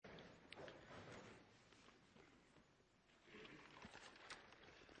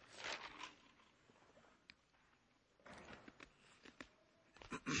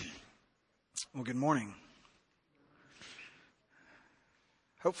Well, good morning.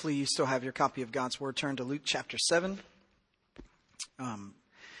 Hopefully you still have your copy of God's Word. Turn to Luke chapter 7.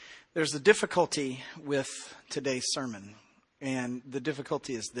 There's a difficulty with today's sermon, and the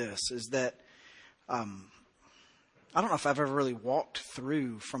difficulty is this, is that I don't know if I've ever really walked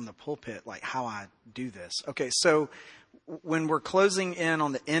through from the pulpit like how I do this. Okay, so when we're closing in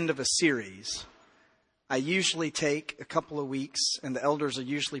on the end of a series, I usually take a couple of weeks, and the elders are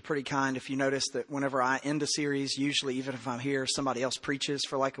usually pretty kind. If you notice that whenever I end a series, usually even if I'm here, somebody else preaches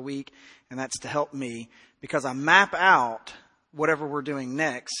for like a week, and that's to help me because I map out whatever we're doing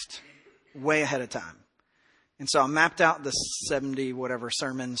next way ahead of time. And so I mapped out the 70 whatever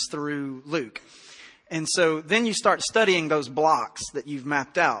sermons through Luke. And so then you start studying those blocks that you've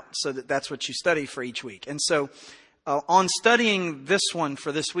mapped out so that that's what you study for each week. And so on studying this one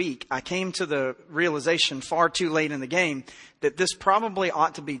for this week, I came to the realization far too late in the game that this probably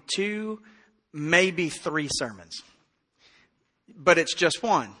ought to be 2, maybe 3 sermons. But it's just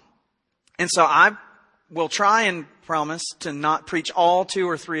one. And so I will try and promise to not preach all 2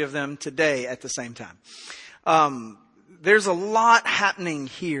 or 3 of them today at the same time. There's a lot happening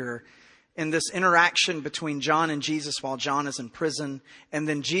here in this interaction between John and Jesus while John is in prison, and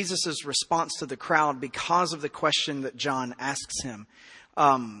then Jesus' response to the crowd because of the question that John asks him.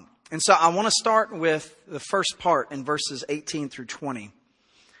 And so I want to start with the first part in verses 18 through 20.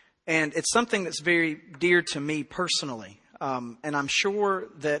 And it's something that's very dear to me personally, and I'm sure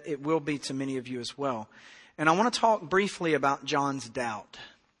that it will be to many of you as well. And I want to talk briefly about John's doubt.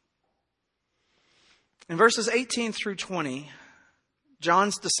 In verses 18 through 20,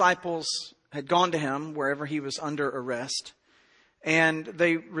 John's disciples had gone to him wherever he was under arrest, and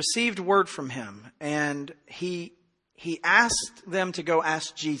they received word from him. And he asked them to go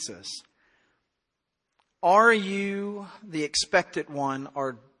ask Jesus, "Are you the expected one,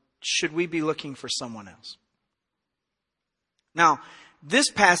 or should we be looking for someone else?" Now,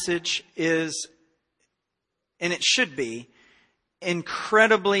 this passage is, and it should be,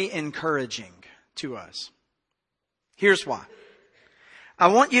 incredibly encouraging to us. Here's why. I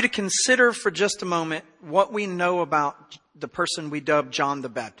want you to consider for just a moment what we know about the person we dub John the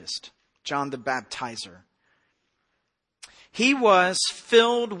Baptist, John the Baptizer. He was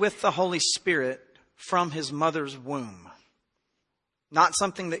filled with the Holy Spirit from his mother's womb. Not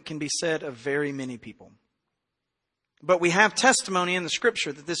something that can be said of very many people. But we have testimony in the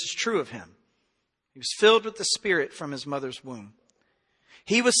Scripture that this is true of him. He was filled with the Spirit from his mother's womb.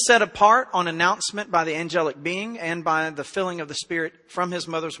 He was set apart on announcement by the angelic being and by the filling of the Spirit from his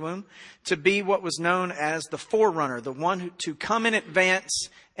mother's womb to be what was known as the forerunner, the one to come in advance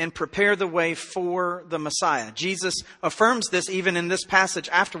and prepare the way for the Messiah. Jesus affirms this even in this passage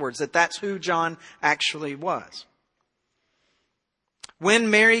afterwards, that that's who John actually was. When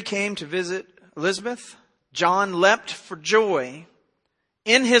Mary came to visit Elizabeth, John leapt for joy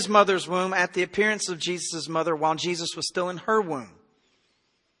in his mother's womb at the appearance of Jesus' mother while Jesus was still in her womb.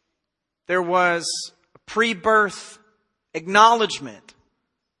 There was a pre-birth acknowledgement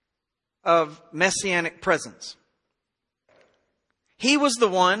of messianic presence. He was the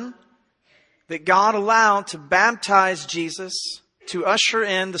one that God allowed to baptize Jesus to usher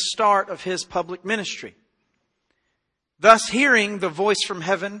in the start of his public ministry. Thus, hearing the voice from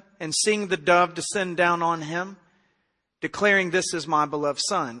heaven and seeing the dove descend down on him, declaring, "This is my beloved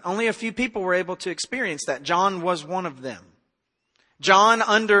Son." Only a few people were able to experience that. John was one of them. John,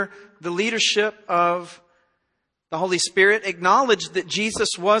 under the leadership of the Holy Spirit, acknowledged that Jesus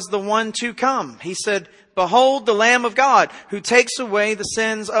was the one to come. He said, "Behold the Lamb of God who takes away the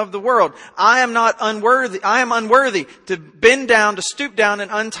sins of the world. I am unworthy to bend down, to stoop down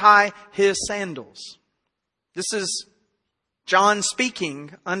and untie his sandals." This is John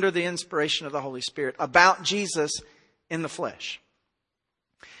speaking under the inspiration of the Holy Spirit about Jesus in the flesh.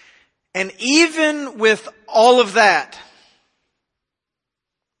 And even with all of that,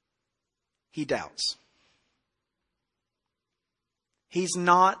 he doubts. He's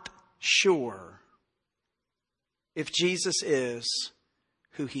not sure if Jesus is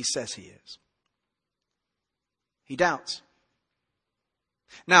who he says he is. He doubts.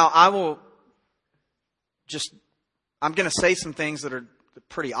 Now, I'm going to say some things that are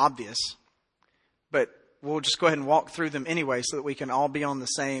pretty obvious, but we'll just go ahead and walk through them anyway so that we can all be on the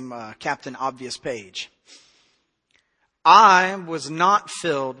same Captain Obvious page. I was not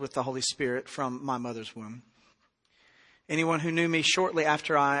filled with the Holy Spirit from my mother's womb. Anyone who knew me shortly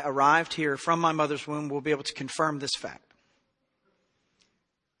after I arrived here from my mother's womb will be able to confirm this fact.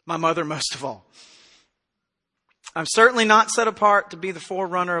 My mother most of all. I'm certainly not set apart to be the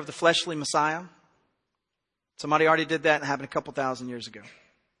forerunner of the fleshly Messiah. Somebody already did that and happened a couple thousand years ago.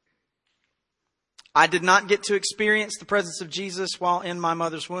 I did not get to experience the presence of Jesus while in my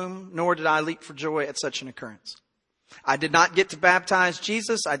mother's womb, nor did I leap for joy at such an occurrence. I did not get to baptize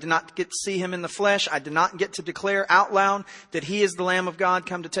Jesus. I did not get to see him in the flesh. I did not get to declare out loud that he is the Lamb of God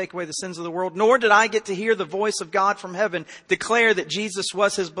come to take away the sins of the world. Nor did I get to hear the voice of God from heaven declare that Jesus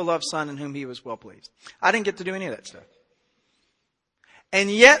was his beloved Son in whom he was well pleased. I didn't get to do any of that stuff.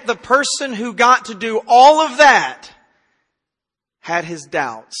 And yet the person who got to do all of that had his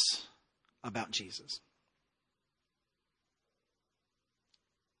doubts about Jesus.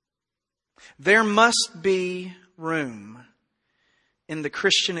 There must be room in the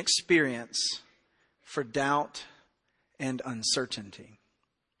Christian experience for doubt and uncertainty.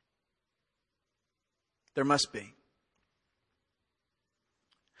 There must be.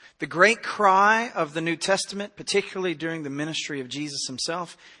 The great cry of the New Testament, particularly during the ministry of Jesus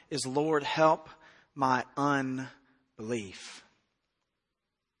himself, is, Lord, help my unbelief.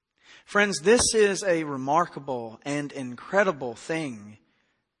 Friends, this is a remarkable and incredible thing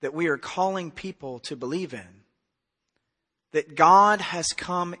that we are calling people to believe in. That God has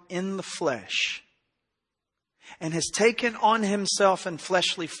come in the flesh and has taken on himself in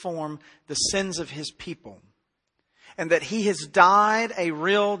fleshly form the sins of his people. And that he has died a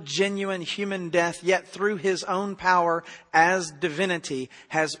real, genuine human death, yet through his own power as divinity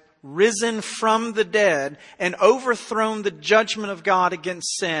has risen from the dead and overthrown the judgment of God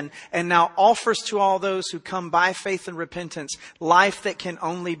against sin, and now offers to all those who come by faith and repentance life that can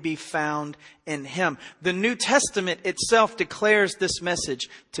only be found in him. The New Testament itself declares this message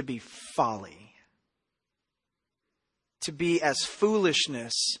to be folly, to be as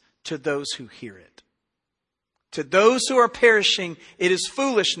foolishness to those who hear it. To those who are perishing, it is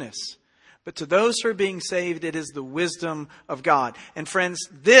foolishness. But to those who are being saved, it is the wisdom of God. And friends,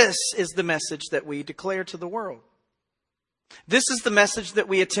 this is the message that we declare to the world. This is the message that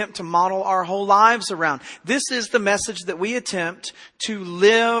we attempt to model our whole lives around. This is the message that we attempt to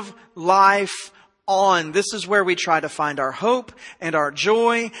live life on. This is where we try to find our hope and our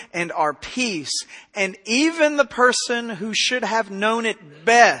joy and our peace. And even the person who should have known it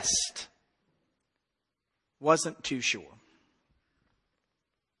best wasn't too sure.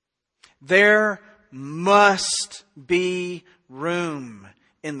 There must be room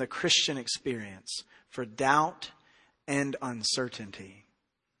in the Christian experience for doubt and uncertainty.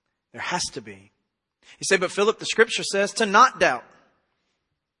 There has to be. You say, but Philip, the scripture says to not doubt.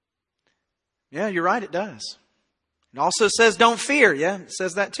 Yeah, you're right, it does. It also says don't fear. Yeah, it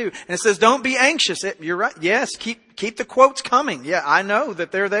says that too. And it says don't be anxious. You're right. Yes, keep the quotes coming. Yeah, I know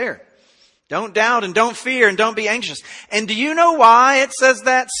that they're there. Don't doubt and don't fear and don't be anxious. And do you know why it says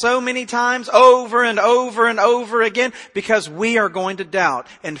that so many times over and over and over again? Because we are going to doubt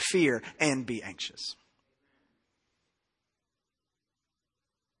and fear and be anxious.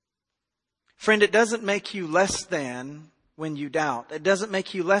 Friend, it doesn't make you less than when you doubt. It doesn't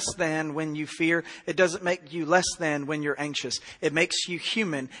make you less than when you fear. It doesn't make you less than when you're anxious. It makes you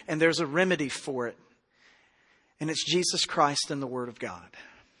human, and there's a remedy for it. And it's Jesus Christ and the Word of God.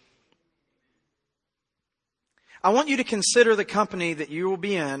 I want you to consider the company that you will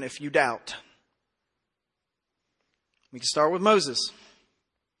be in if you doubt. We can start with Moses.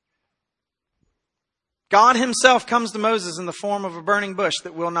 God himself comes to Moses in the form of a burning bush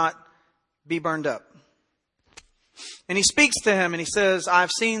that will not be burned up. And he speaks to him and he says,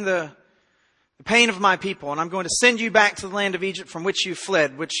 I've seen the pain of my people, and I'm going to send you back to the land of Egypt from which you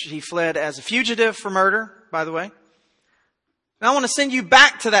fled, which he fled as a fugitive for murder, by the way. And I want to send you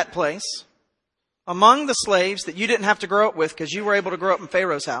back to that place among the slaves that you didn't have to grow up with because you were able to grow up in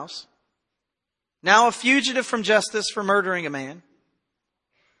Pharaoh's house. Now a fugitive from justice for murdering a man.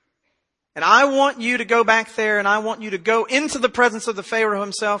 And I want you to go back there, and I want you to go into the presence of the Pharaoh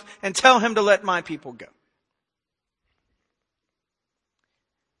himself and tell him to let my people go.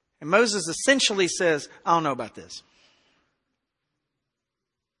 And Moses essentially says, I don't know about this.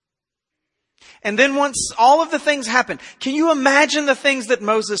 And then once all of the things happen, can you imagine the things that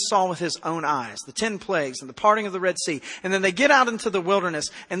Moses saw with his own eyes? The 10 plagues and the parting of the Red Sea. And then they get out into the wilderness,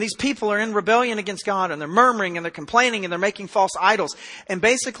 and these people are in rebellion against God, and they're murmuring and they're complaining and they're making false idols. And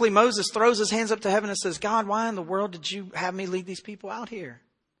basically Moses throws his hands up to heaven and says, God, why in the world did you have me lead these people out here?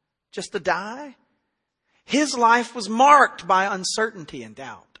 Just to die? His life was marked by uncertainty and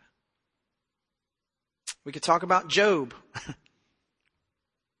doubt. We could talk about Job.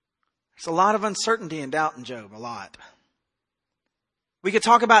 There's a lot of uncertainty and doubt in Job, a lot. We could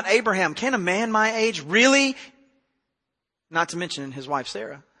talk about Abraham. Can a man my age really? Not to mention his wife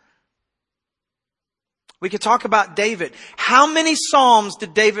Sarah. We could talk about David. How many Psalms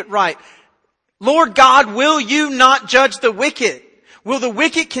did David write? Lord God, will you not judge the wicked? Will the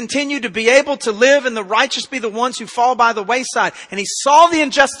wicked continue to be able to live and the righteous be the ones who fall by the wayside? And he saw the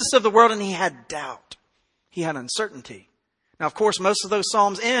injustice of the world and he had doubt. He had uncertainty. Now, of course, most of those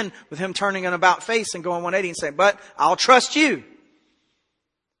Psalms end with him turning an about face and going 180 and saying, but I'll trust you.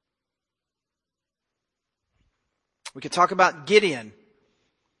 We could talk about Gideon.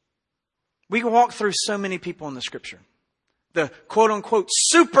 We can walk through so many people in the Scripture. The quote-unquote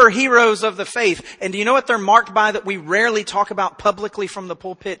superheroes of the faith. And do you know what they're marked by that we rarely talk about publicly from the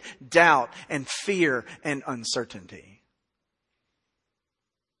pulpit? Doubt and fear and uncertainty.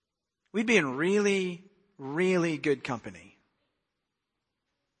 We'd be in really, really good company.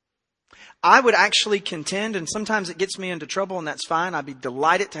 I would actually contend, and sometimes it gets me into trouble, and that's fine. I'd be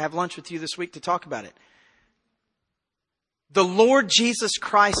delighted to have lunch with you this week to talk about it. The Lord Jesus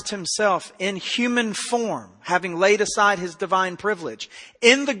Christ himself in human form, having laid aside his divine privilege,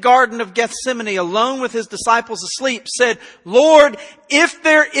 in the Garden of Gethsemane, alone with his disciples asleep, said, Lord, if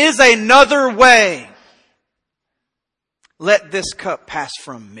there is another way, let this cup pass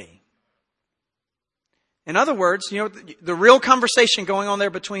from me. In other words, you know, the real conversation going on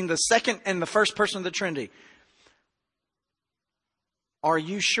there between the second and the first person of the Trinity. Are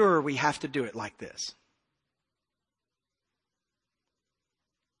you sure we have to do it like this?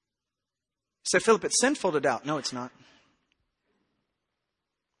 Say, Philip, it's sinful to doubt. No, it's not.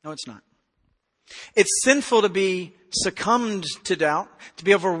 No, it's not. It's sinful to be succumbed to doubt, to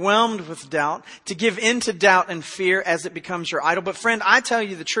be overwhelmed with doubt, to give in to doubt and fear as it becomes your idol. But friend, I tell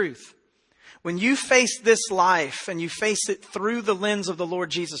you the truth. When you face this life and you face it through the lens of the Lord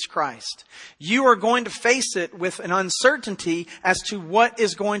Jesus Christ, you are going to face it with an uncertainty as to what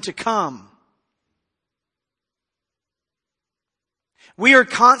is going to come. We are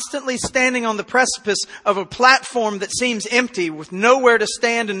constantly standing on the precipice of a platform that seems empty with nowhere to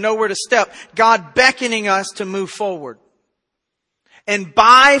stand and nowhere to step. God beckoning us to move forward. And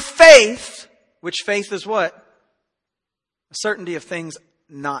by faith, which faith is what? A certainty of things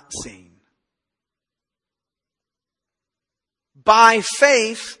not seen. By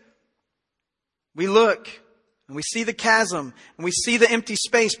faith, we look and we see the chasm and we see the empty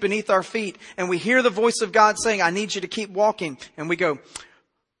space beneath our feet and we hear the voice of God saying, I need you to keep walking. And we go,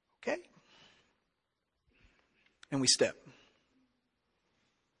 okay. And we step.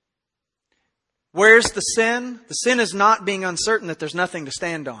 Where's the sin? The sin is not being uncertain that there's nothing to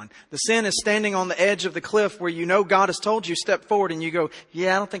stand on. The sin is standing on the edge of the cliff where you know God has told you step forward and you go,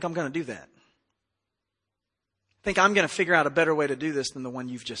 yeah, I don't think I'm going to do that. I think I'm going to figure out a better way to do this than the one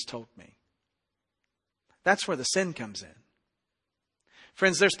you've just told me. That's where the sin comes in.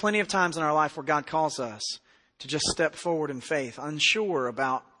 Friends, there's plenty of times in our life where God calls us to just step forward in faith, unsure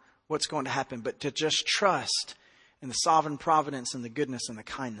about what's going to happen, but to just trust in the sovereign providence and the goodness and the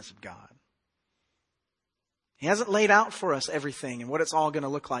kindness of God. He hasn't laid out for us everything and what it's all going to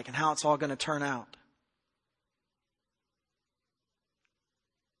look like and how it's all going to turn out.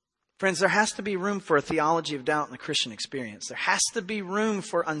 Friends, there has to be room for a theology of doubt in the Christian experience. There has to be room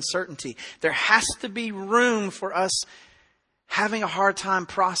for uncertainty. There has to be room for us having a hard time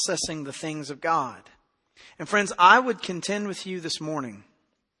processing the things of God. And friends, I would contend with you this morning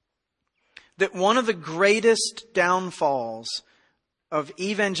that one of the greatest downfalls of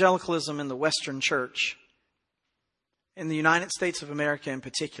evangelicalism in the Western church, in the United States of America in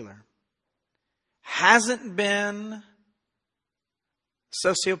particular, hasn't been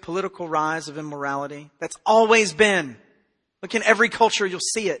socio-political rise of immorality. That's always been. Look, in every culture, you'll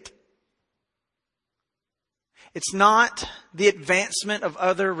see it. It's not the advancement of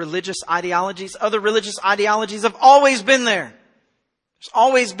other religious ideologies. Other religious ideologies have always been there. There's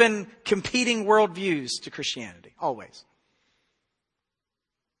always been competing worldviews to Christianity. Always.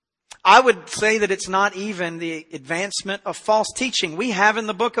 I would say that it's not even the advancement of false teaching. We have in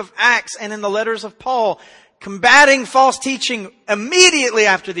the book of Acts and in the letters of Paul combating false teaching immediately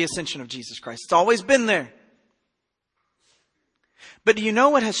after the ascension of Jesus Christ. It's always been there. But do you know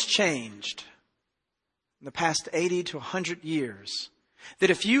what has changed in the past 80 to 100 years? That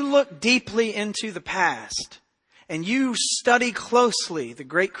if you look deeply into the past and you study closely the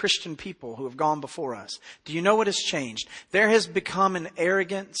great Christian people who have gone before us, do you know what has changed? There has become an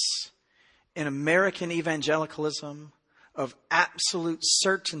arrogance in American evangelicalism of absolute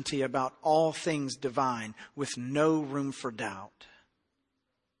certainty about all things divine with no room for doubt.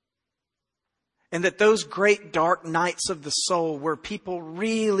 And that those great dark nights of the soul where people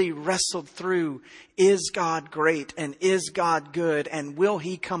really wrestled through, is God great and is God good and will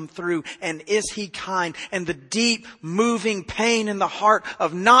He come through and is He kind? And the deep moving pain in the heart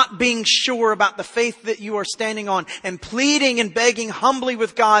of not being sure about the faith that you are standing on and pleading and begging humbly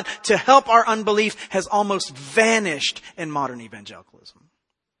with God to help our unbelief has almost vanished in modern evangelicalism.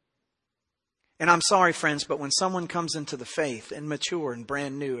 And I'm sorry, friends, but when someone comes into the faith and mature and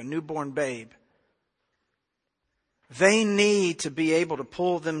brand new, a newborn babe, they need to be able to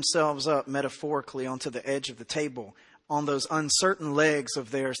pull themselves up metaphorically onto the edge of the table on those uncertain legs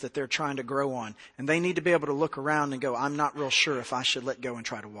of theirs that they're trying to grow on. And they need to be able to look around and go, I'm not real sure if I should let go and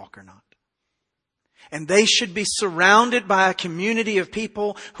try to walk or not. And they should be surrounded by a community of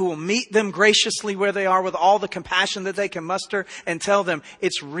people who will meet them graciously where they are with all the compassion that they can muster and tell them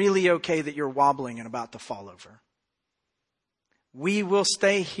it's really okay that you're wobbling and about to fall over. We will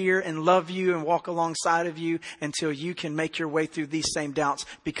stay here and love you and walk alongside of you until you can make your way through these same doubts,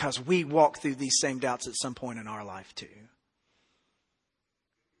 because we walk through these same doubts at some point in our life too.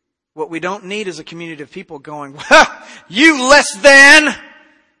 What we don't need is a community of people going, well, you less than!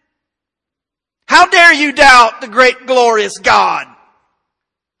 How dare you doubt the great glorious God?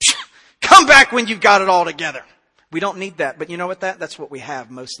 Come back when you've got it all together. We don't need that. But you know what? That's what we have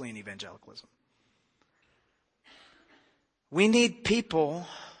mostly in evangelicalism. We need people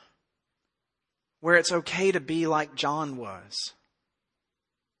where it's okay to be like John was.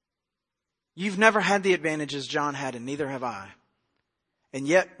 You've never had the advantages John had, and neither have I. And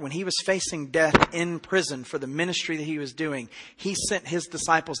yet, when he was facing death in prison for the ministry that he was doing, he sent his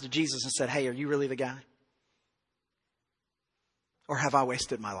disciples to Jesus and said, hey, are you really the guy? Or have I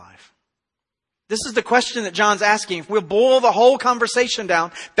wasted my life? This is the question that John's asking. If we'll boil the whole conversation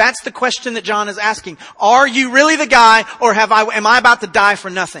down, that's the question that John is asking. Are you really the guy, or am I about to die for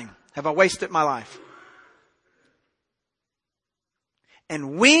nothing? Have I wasted my life?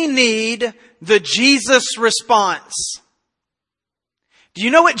 And we need the Jesus response. Do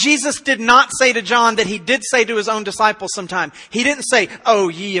you know what Jesus did not say to John that he did say to his own disciples sometime? He didn't say, oh,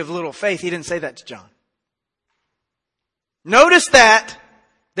 ye of little faith. He didn't say that to John. Notice that.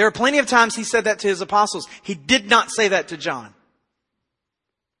 There are plenty of times he said that to his apostles. He did not say that to John.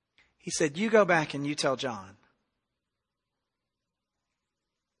 He said, you go back and you tell John,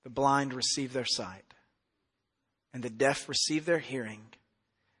 the blind receive their sight, and the deaf receive their hearing,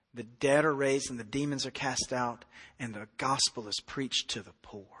 the dead are raised and the demons are cast out, and the gospel is preached to the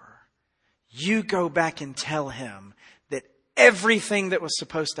poor. You go back and tell him that everything that was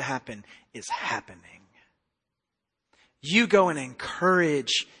supposed to happen is happening. You go and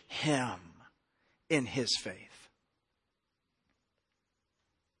encourage him in his faith.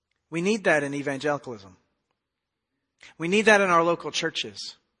 We need that in evangelicalism. We need that in our local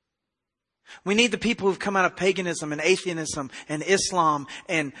churches. We need the people who've come out of paganism and atheism and Islam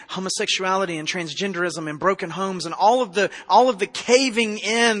and homosexuality and transgenderism and broken homes and all of the caving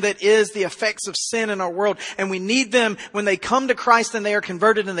in that is the effects of sin in our world. And we need them when they come to Christ and they are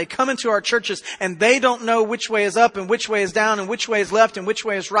converted and they come into our churches and they don't know which way is up and which way is down and which way is left and which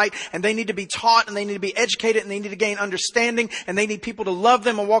way is right. And they need to be taught and they need to be educated and they need to gain understanding and they need people to love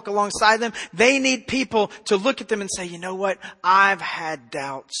them and walk alongside them. They need people to look at them and say, you know what? I've had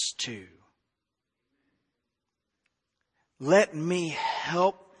doubts too. Let me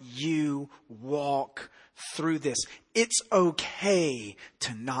help you walk through this. It's okay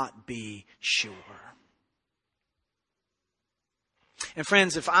to not be sure. And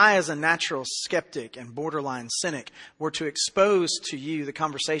friends, if I, as a natural skeptic and borderline cynic, were to expose to you the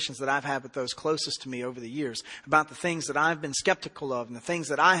conversations that I've had with those closest to me over the years about the things that I've been skeptical of and the things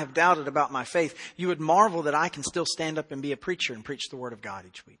that I have doubted about my faith, you would marvel that I can still stand up and be a preacher and preach the Word of God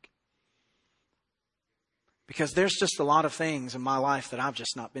each week. Because there's just a lot of things in my life that I've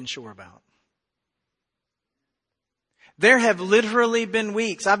just not been sure about. There have literally been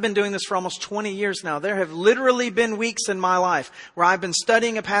weeks, I've been doing this for almost 20 years now. There have literally been weeks in my life where I've been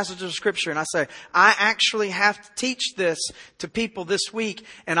studying a passage of Scripture and I say, I actually have to teach this to people this week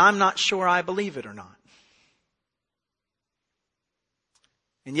and I'm not sure I believe it or not.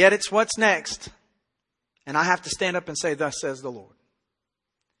 And yet it's what's next. And I have to stand up and say, thus says the Lord.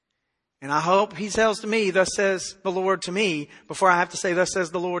 And I hope he tells to me, thus says the Lord to me, before I have to say, thus says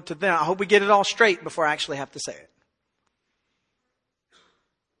the Lord to them. I hope we get it all straight before I actually have to say it.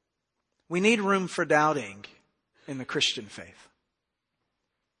 We need room for doubting in the Christian faith.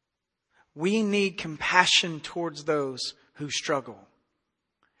 We need compassion towards those who struggle.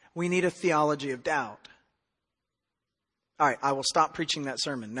 We need a theology of doubt. All right, I will stop preaching that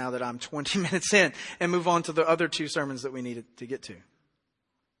sermon now that I'm 20 minutes in and move on to the other two sermons that we needed to get to.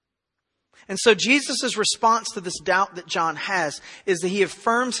 And so Jesus' response to this doubt that John has is that he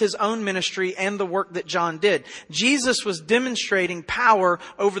affirms his own ministry and the work that John did. Jesus was demonstrating power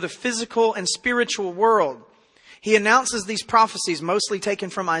over the physical and spiritual world. He announces these prophecies, mostly taken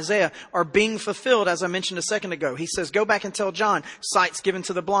from Isaiah, are being fulfilled, as I mentioned a second ago. He says, go back and tell John, sight's given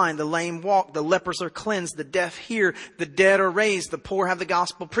to the blind, the lame walk, the lepers are cleansed, the deaf hear, the dead are raised, the poor have the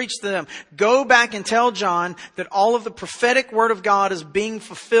gospel preached to them. Go back and tell John that all of the prophetic word of God is being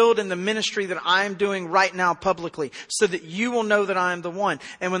fulfilled in the ministry that I am doing right now publicly, so that you will know that I am the one.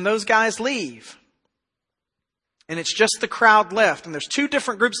 And when those guys leave, and it's just the crowd left. And there's two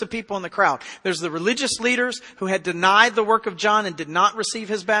different groups of people in the crowd. There's the religious leaders who had denied the work of John and did not receive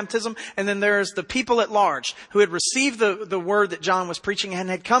his baptism. And then there's the people at large who had received the word that John was preaching and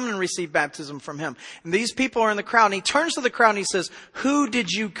had come and received baptism from him. And these people are in the crowd. And he turns to the crowd and he says, who did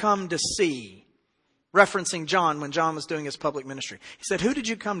you come to see? Referencing John when John was doing his public ministry. He said, who did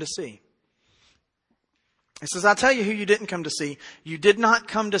you come to see? He says, I'll tell you who you didn't come to see. You did not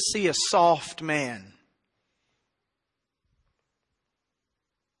come to see a soft man.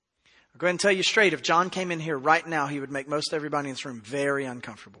 Go ahead and tell you straight, if John came in here right now, he would make most everybody in this room very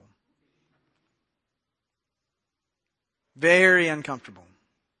uncomfortable. Very uncomfortable.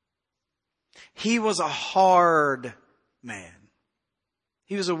 He was a hard man.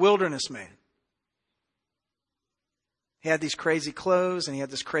 He was a wilderness man. He had these crazy clothes and he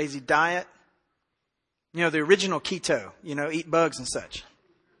had this crazy diet. You know, the original keto, eat bugs and such.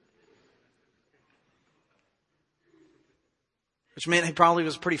 Which meant he probably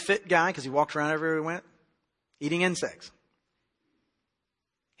was a pretty fit guy because he walked around everywhere he went, eating insects.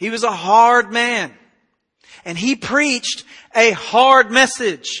 He was a hard man. And he preached a hard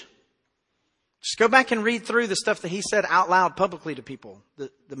message. Just go back and read through the stuff that he said out loud publicly to people.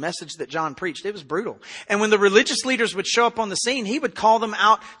 The message that John preached. It was brutal. And when the religious leaders would show up on the scene, he would call them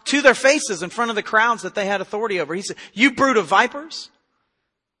out to their faces in front of the crowds that they had authority over. He said, you brood of vipers,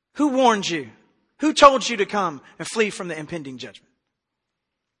 who warned you? Who told you to come and flee from the impending judgment?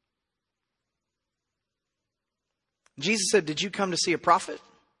 Jesus said, did you come to see a prophet?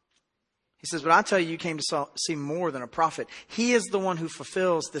 He says, but I tell you, you came to see more than a prophet. He is the one who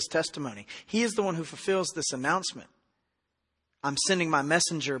fulfills this testimony. He is the one who fulfills this announcement. I'm sending my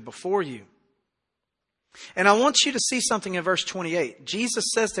messenger before you. And I want you to see something in verse 28. Jesus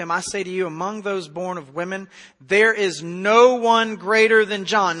says to him, I say to you, among those born of women, there is no one greater than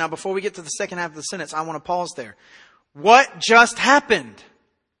John. Now, before we get to the second half of the sentence, I want to pause there. What just happened?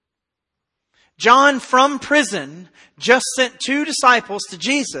 John from prison just sent 2 disciples to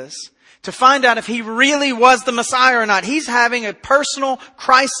Jesus to find out if he really was the Messiah or not. He's having a personal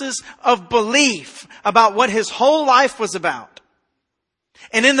crisis of belief about what his whole life was about.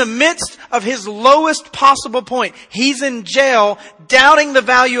 And in the midst of his lowest possible point, he's in jail, doubting the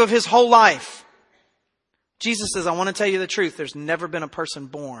value of his whole life. Jesus says, I want to tell you the truth. There's never been a person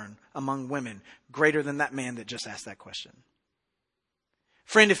born among women greater than that man that just asked that question.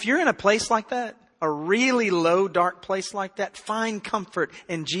 Friend, if you're in a place like that, a really low, dark place like that, find comfort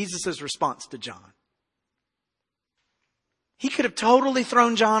in Jesus' response to John. He could have totally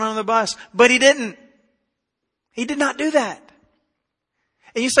thrown John on the bus, but he didn't. He did not do that.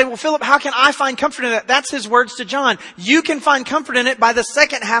 And you say, well, Philip, how can I find comfort in that? That's his words to John. You can find comfort in it by the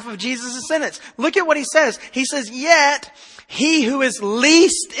second half of Jesus' sentence. Look at what he says. He says, yet he who is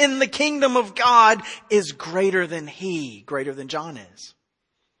least in the kingdom of God is greater than John is.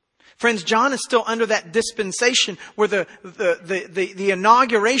 Friends, John is still under that dispensation where the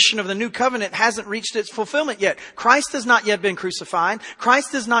inauguration of the new covenant hasn't reached its fulfillment yet. Christ has not yet been crucified.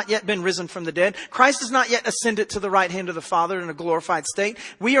 Christ has not yet been risen from the dead. Christ has not yet ascended to the right hand of the Father in a glorified state.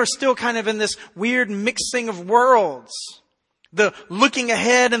 We are still kind of in this weird mixing of worlds. The looking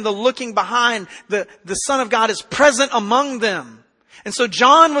ahead and the looking behind. The Son of God is present among them. And so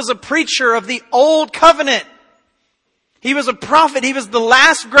John was a preacher of the old covenant. He was a prophet. He was the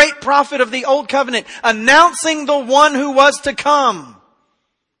last great prophet of the old covenant, announcing the one who was to come.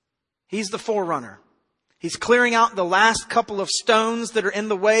 He's the forerunner. He's clearing out the last couple of stones that are in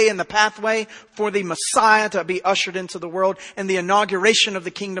the way and the pathway for the Messiah to be ushered into the world and the inauguration of the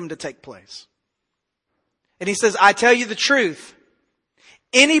kingdom to take place. And he says, I tell you the truth.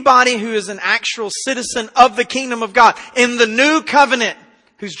 Anybody who is an actual citizen of the kingdom of God in the new covenant,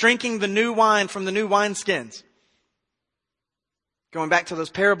 who's drinking the new wine from the new wineskins, going back to those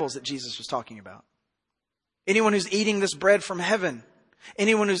parables that Jesus was talking about. Anyone who's eating this bread from heaven.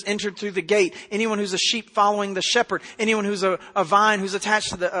 Anyone who's entered through the gate. Anyone who's a sheep following the shepherd. Anyone who's a vine who's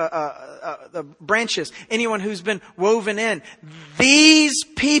attached to the branches. Anyone who's been woven in. These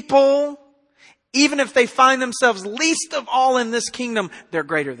people, even if they find themselves least of all in this kingdom, they're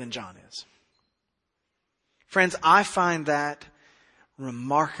greater than John is. Friends, I find that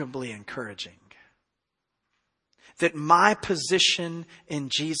remarkably encouraging. That my position in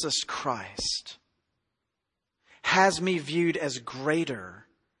Jesus Christ has me viewed as greater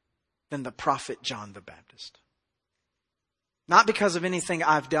than the prophet John the Baptist. Not because of anything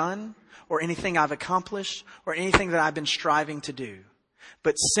I've done or anything I've accomplished or anything that I've been striving to do,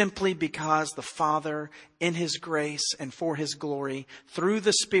 but simply because the Father, in His grace and for His glory, through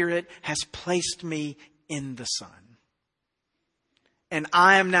the Spirit, has placed me in the Son. And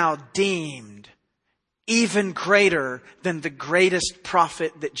I am now deemed even greater than the greatest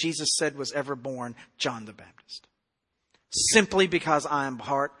prophet that Jesus said was ever born, John the Baptist. Simply because I am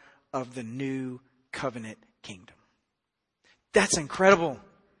part of the new covenant kingdom. That's incredible.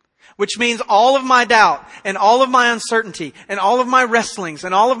 Which means all of my doubt and all of my uncertainty and all of my wrestlings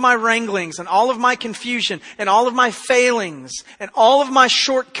and all of my wranglings and all of my confusion and all of my failings and all of my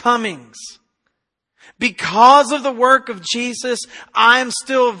shortcomings, because of the work of Jesus, I am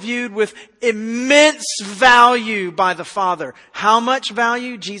still viewed with immense value by the Father. How much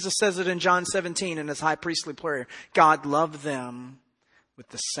value? Jesus says it in John 17 in His high priestly prayer. God loved them with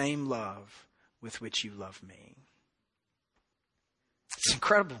the same love with which you love me. It's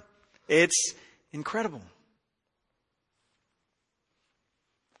incredible. It's incredible.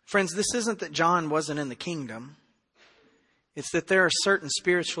 Friends, this isn't that John wasn't in the kingdom. It's that there are certain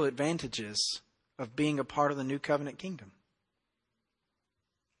spiritual advantages of being a part of the new covenant kingdom.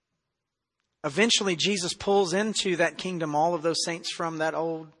 Eventually, Jesus pulls into that kingdom all of those saints from that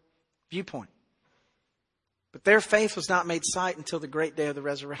old viewpoint. But their faith was not made sight until the great day of the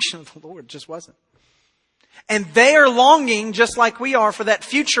resurrection of the Lord. It just wasn't. And they are longing, just like we are, for that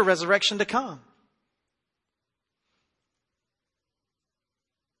future resurrection to come.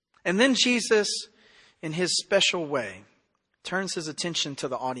 And then Jesus, in His special way, turns His attention to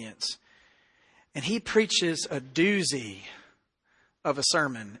the audience. And He preaches a doozy of a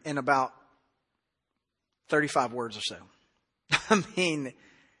sermon in about 35 words or so. I mean,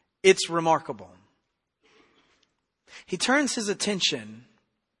 it's remarkable. He turns His attention.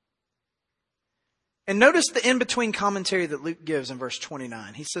 And notice the in-between commentary that Luke gives in verse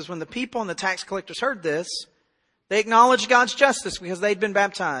 29. He says, when the people and the tax collectors heard this, they acknowledged God's justice because they'd been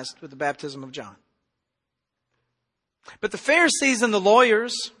baptized with the baptism of John. But the Pharisees and the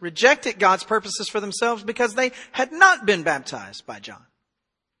lawyers rejected God's purposes for themselves because they had not been baptized by John.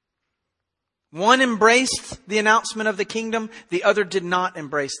 One embraced the announcement of the kingdom. The other did not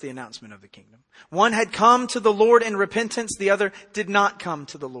embrace the announcement of the kingdom. One had come to the Lord in repentance. The other did not come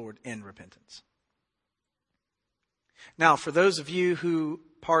to the Lord in repentance. Now, for those of you who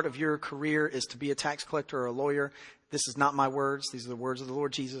part of your career is to be a tax collector or a lawyer, this is not my words. These are the words of the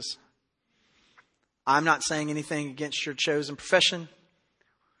Lord Jesus. I'm not saying anything against your chosen profession.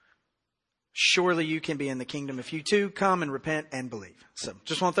 Surely you can be in the kingdom if you too come and repent and believe. So,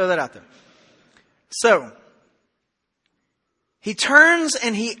 just want to throw that out there. So, He turns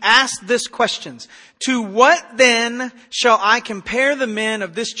and He asks this question. To what then shall I compare the men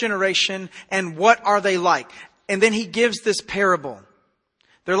of this generation, and what are they like? And then He gives this parable.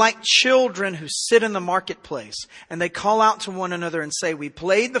 They're like children who sit in the marketplace and they call out to one another and say, we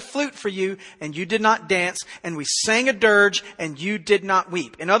played the flute for you and you did not dance, and we sang a dirge and you did not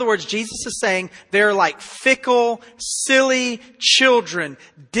weep. In other words, Jesus is saying they're like fickle, silly children,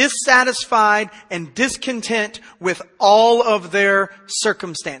 dissatisfied and discontent with all of their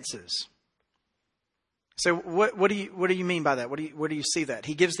circumstances. So what do you mean by that? Where do you see that?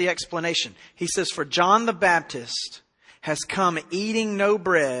 He gives the explanation. He says, for John the Baptist has come eating no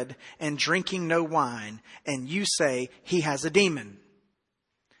bread and drinking no wine, and you say he has a demon.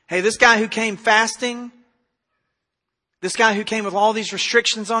 Hey, this guy who came fasting, this guy who came with all these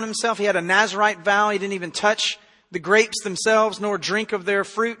restrictions on himself, he had a Nazirite vow. He didn't even touch the grapes themselves, nor drink of their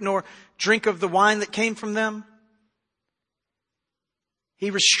fruit, nor drink of the wine that came from them.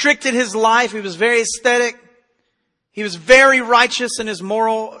 He restricted his life. He was very ascetic. He was very righteous in his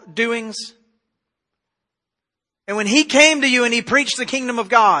moral doings. And when he came to you and he preached the kingdom of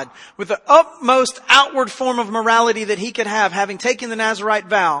God with the utmost outward form of morality that he could have, having taken the Nazirite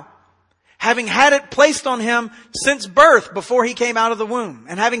vow, having had it placed on him since birth before he came out of the womb,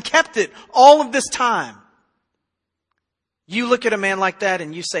 and having kept it all of this time, you look at a man like that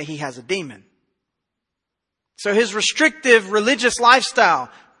and you say he has a demon. So his restrictive religious lifestyle,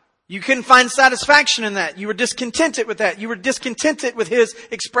 you couldn't find satisfaction in that. You were discontented with that. You were discontented with his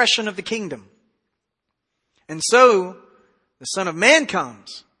expression of the kingdom. And so the Son of Man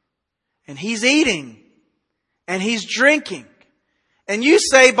comes and he's eating and he's drinking. And you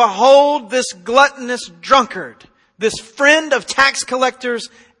say, behold, this gluttonous drunkard, this friend of tax collectors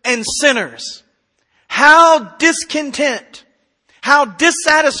and sinners, How discontent, how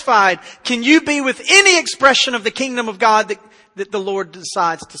dissatisfied can you be with any expression of the kingdom of God that the Lord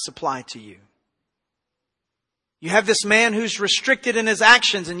decides to supply to you? You have this man who's restricted in his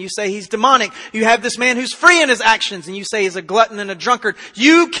actions and you say he's demonic. You have this man who's free in his actions and you say he's a glutton and a drunkard.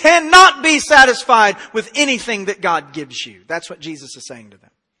 You cannot be satisfied with anything that God gives you. That's what Jesus is saying to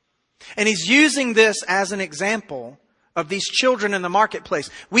them. And he's using this as an example of these children in the marketplace.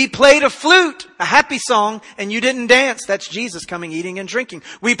 We played a flute, a happy song, and you didn't dance. That's Jesus coming, eating and drinking.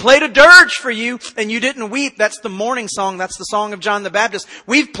 We played a dirge for you, and you didn't weep. That's the mourning song. That's the song of John the Baptist.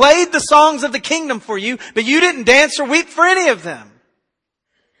 We've played the songs of the kingdom for you, but you didn't dance or weep for any of them.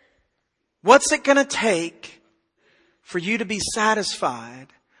 What's it going to take for you to be satisfied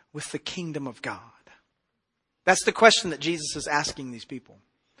with the kingdom of God? That's the question that Jesus is asking these people.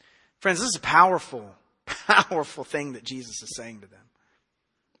 Friends, this is a powerful thing that Jesus is saying to them.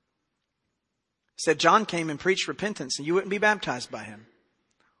 He said, John came and preached repentance and you wouldn't be baptized by him.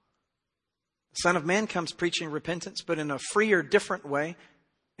 The Son of Man comes preaching repentance, but in a freer, different way,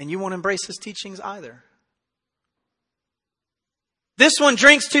 and you won't embrace his teachings either. This one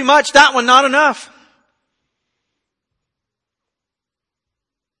drinks too much, that one not enough.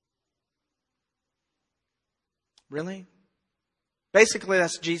 Really? Basically,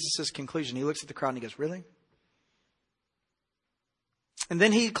 that's Jesus' conclusion. He looks at the crowd and he goes, really? And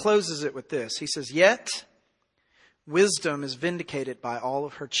then he closes it with this. He says, yet wisdom is vindicated by all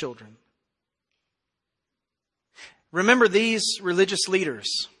of her children. Remember, these religious leaders,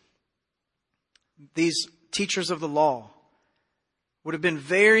 these teachers of the law, would have been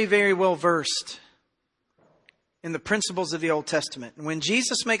very, very well versed in the principles of the Old Testament. And when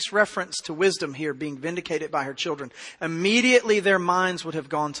Jesus makes reference to wisdom here being vindicated by her children, immediately their minds would have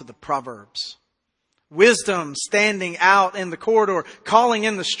gone to the Proverbs. Wisdom standing out in the corridor, calling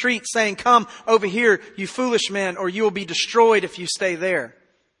in the street, saying, come over here, you foolish men, or you will be destroyed if you stay there.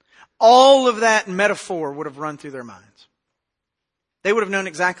 All of that metaphor would have run through their minds. They would have known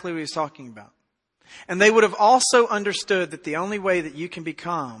exactly what he was talking about. And they would have also understood that the only way that you can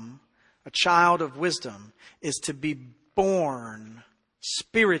become a child of wisdom is to be born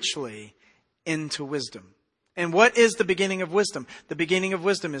spiritually into wisdom. And what is the beginning of wisdom? The beginning of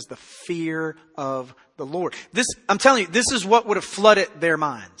wisdom is the fear of the Lord. This, I'm telling you, this is what would have flooded their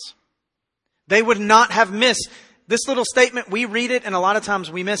minds. They would not have missed this little statement. We read it and a lot of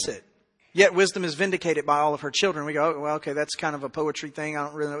times we miss it. Yet wisdom is vindicated by all of her children. We go, oh, well, okay, that's kind of a poetry thing. I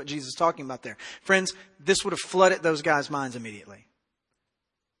don't really know what Jesus is talking about there. Friends, this would have flooded those guys' minds immediately.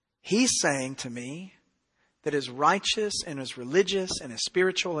 He's saying to me that as righteous and as religious and as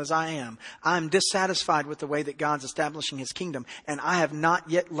spiritual as I am, I'm dissatisfied with the way that God's establishing his kingdom, and I have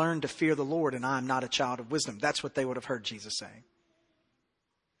not yet learned to fear the Lord, and I am not a child of wisdom. That's what they would have heard Jesus saying.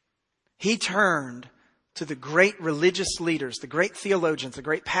 He turned to the great religious leaders, the great theologians, the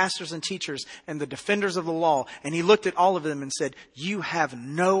great pastors and teachers, and the defenders of the law, and he looked at all of them and said, you have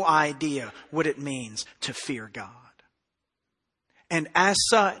no idea what it means to fear God. And as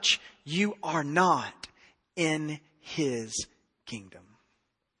such, you are not in his kingdom.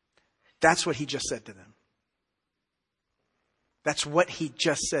 That's what he just said to them. That's what he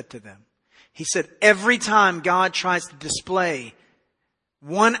just said to them. He said every time God tries to display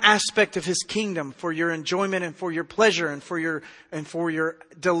one aspect of his kingdom for your enjoyment and for your pleasure and for your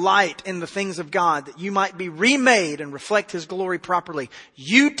delight in the things of God, that you might be remade and reflect his glory properly,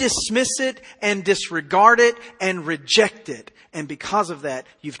 you dismiss it and disregard it and reject it. And because of that,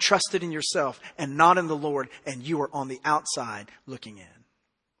 you've trusted in yourself and not in the Lord, and you are on the outside looking in.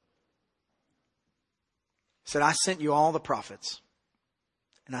 He said, I sent you all the prophets.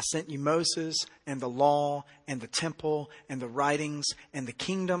 And I sent you Moses and the law and the temple and the writings and the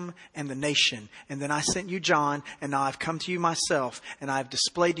kingdom and the nation. And then I sent you John, and now I've come to you myself, and I've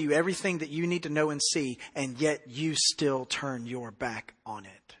displayed to you everything that you need to know and see, and yet you still turn your back on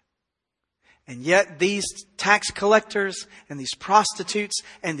it. And yet these tax collectors and these prostitutes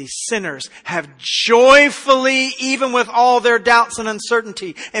and these sinners have joyfully, even with all their doubts and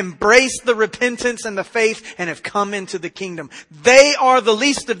uncertainty, embraced the repentance and the faith and have come into the kingdom. They are the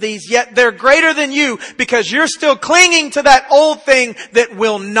least of these, yet they're greater than you because you're still clinging to that old thing that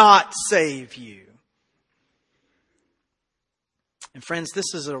will not save you. And friends,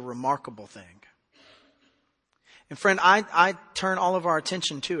 this is a remarkable thing. And friend, I turn all of our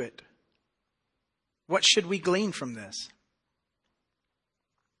attention to it. What should we glean from this?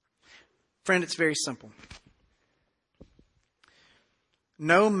 Friend, it's very simple.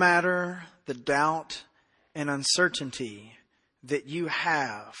 No matter the doubt and uncertainty that you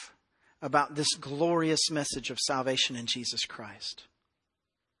have about this glorious message of salvation in Jesus Christ,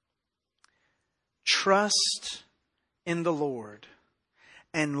 trust in the Lord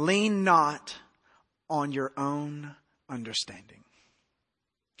and lean not on your own understanding.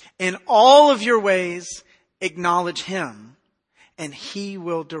 In all of your ways, acknowledge Him, and He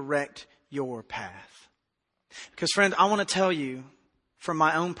will direct your path. Because, friend, I want to tell you from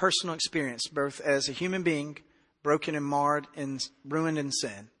my own personal experience, both as a human being, broken and marred and ruined in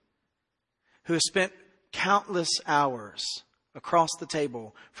sin, who has spent countless hours across the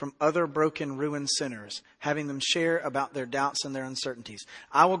table from other broken, ruined sinners, having them share about their doubts and their uncertainties.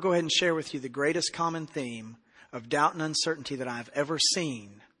 I will go ahead and share with you the greatest common theme of doubt and uncertainty that I've ever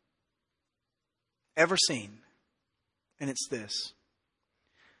seen. And it's this: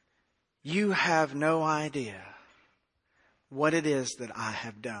 you have no idea what it is that I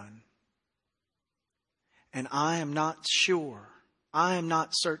have done. And I am not sure, I am not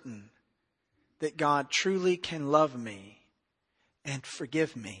certain that God truly can love me and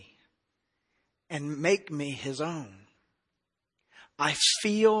forgive me and make me His own. I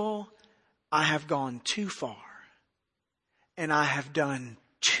feel I have gone too far and I have done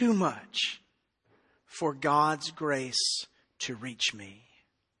too much for God's grace to reach me.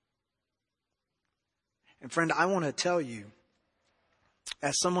 And friend, I want to tell you,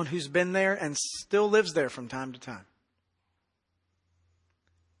 as someone who's been there and still lives there from time to time,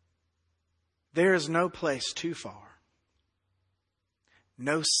 there is no place too far,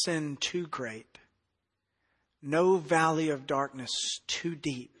 no sin too great, no valley of darkness too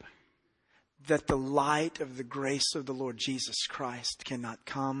deep, that the light of the grace of the Lord Jesus Christ cannot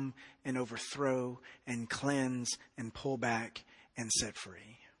come and overthrow and cleanse and pull back and set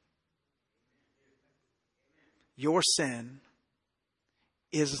free. Your sin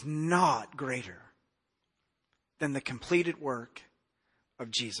is not greater than the completed work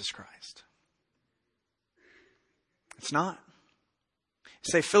of Jesus Christ. It's not.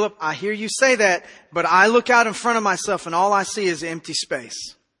 You say, Philip, I hear you say that, but I look out in front of myself and all I see is empty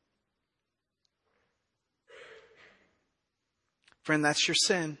space. Friend, that's your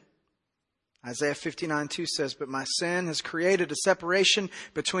sin. Isaiah 59:2 says, but my sin has created a separation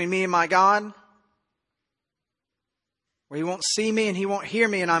between me and my God, where He won't see me and He won't hear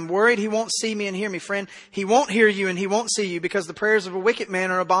me. And I'm worried He won't see me and hear me. Friend, He won't hear you and He won't see you, because the prayers of a wicked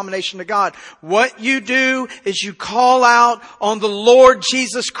man are abomination to God. What you do is you call out on the Lord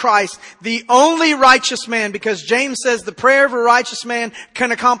Jesus Christ, the only righteous man, because James says the prayer of a righteous man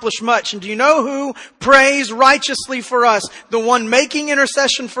can accomplish much. And do you know who prays righteously for us? The one making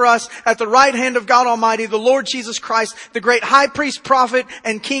intercession for us at the right hand of God Almighty, the Lord Jesus Christ, the great high priest, prophet,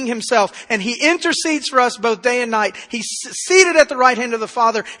 and king Himself. And He intercedes for us both day and night. He's seated at the right hand of the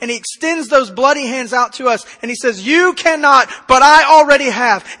Father, and He extends those bloody hands out to us, and He says, you cannot, but I already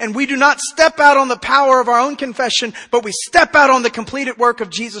have. And we do not step out on the power of our own confession, but we step out on the completed work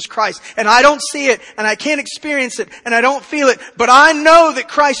of Jesus Christ. And I don't see it, and I can't experience it, and I don't feel it, but I know that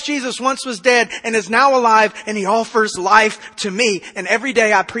Christ Jesus once was dead and is now alive, and He offers life to me. And every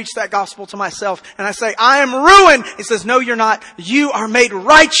day I preach that gospel to myself, and I say, I am ruined. He says, no, you're not. You are made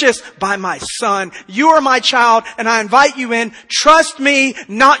righteous by my Son. You are my child, and I invite you in. Trust me,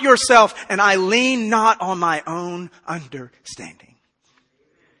 not yourself, and I lean not on my own understanding.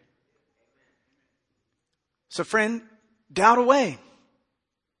 So friend, doubt away.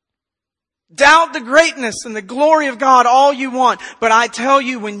 Doubt the greatness and the glory of God all you want. But I tell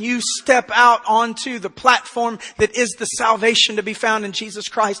you, when you step out onto the platform that is the salvation to be found in Jesus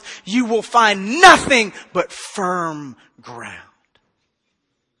Christ, you will find nothing but firm ground.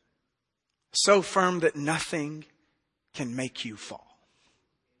 So firm that nothing can make you fall.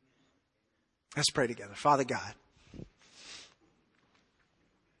 Let's pray together. Father God,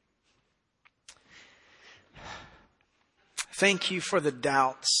 thank you for the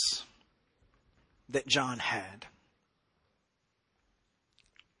doubts that John had.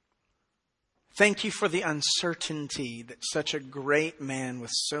 Thank you for the uncertainty that such a great man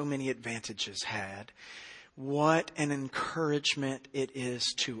with so many advantages had. What an encouragement it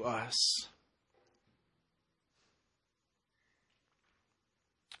is to us.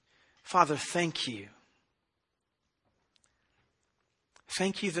 Father, thank you.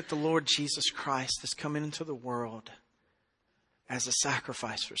 Thank you that the Lord Jesus Christ has come into the world as a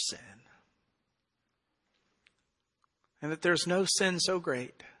sacrifice for sin. And that there's no sin so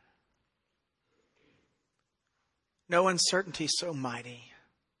great, no uncertainty so mighty.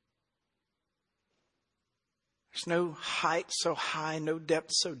 There's no height so high, no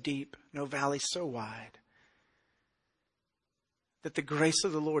depth so deep, no valley so wide, that the grace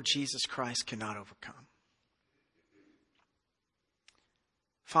of the Lord Jesus Christ cannot overcome.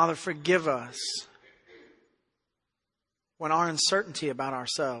 Father, forgive us when our uncertainty about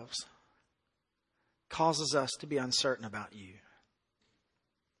ourselves causes us to be uncertain about you.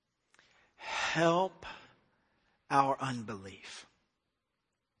 Help our unbelief.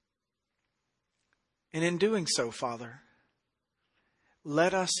 And in doing so, Father,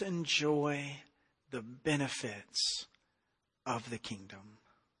 let us enjoy the benefits of the kingdom.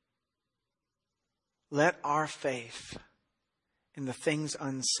 Let our faith in the things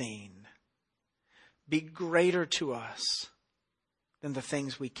unseen be greater to us than the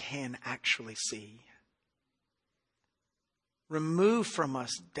things we can actually see. Remove from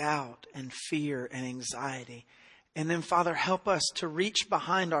us doubt and fear and anxiety. And then, Father, help us to reach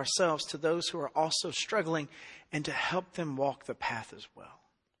behind ourselves to those who are also struggling and to help them walk the path as well.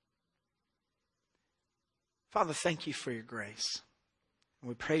 Father, thank you for your grace. And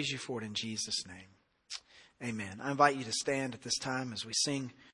we praise you for it in Jesus' name. Amen. I invite you to stand at this time as we sing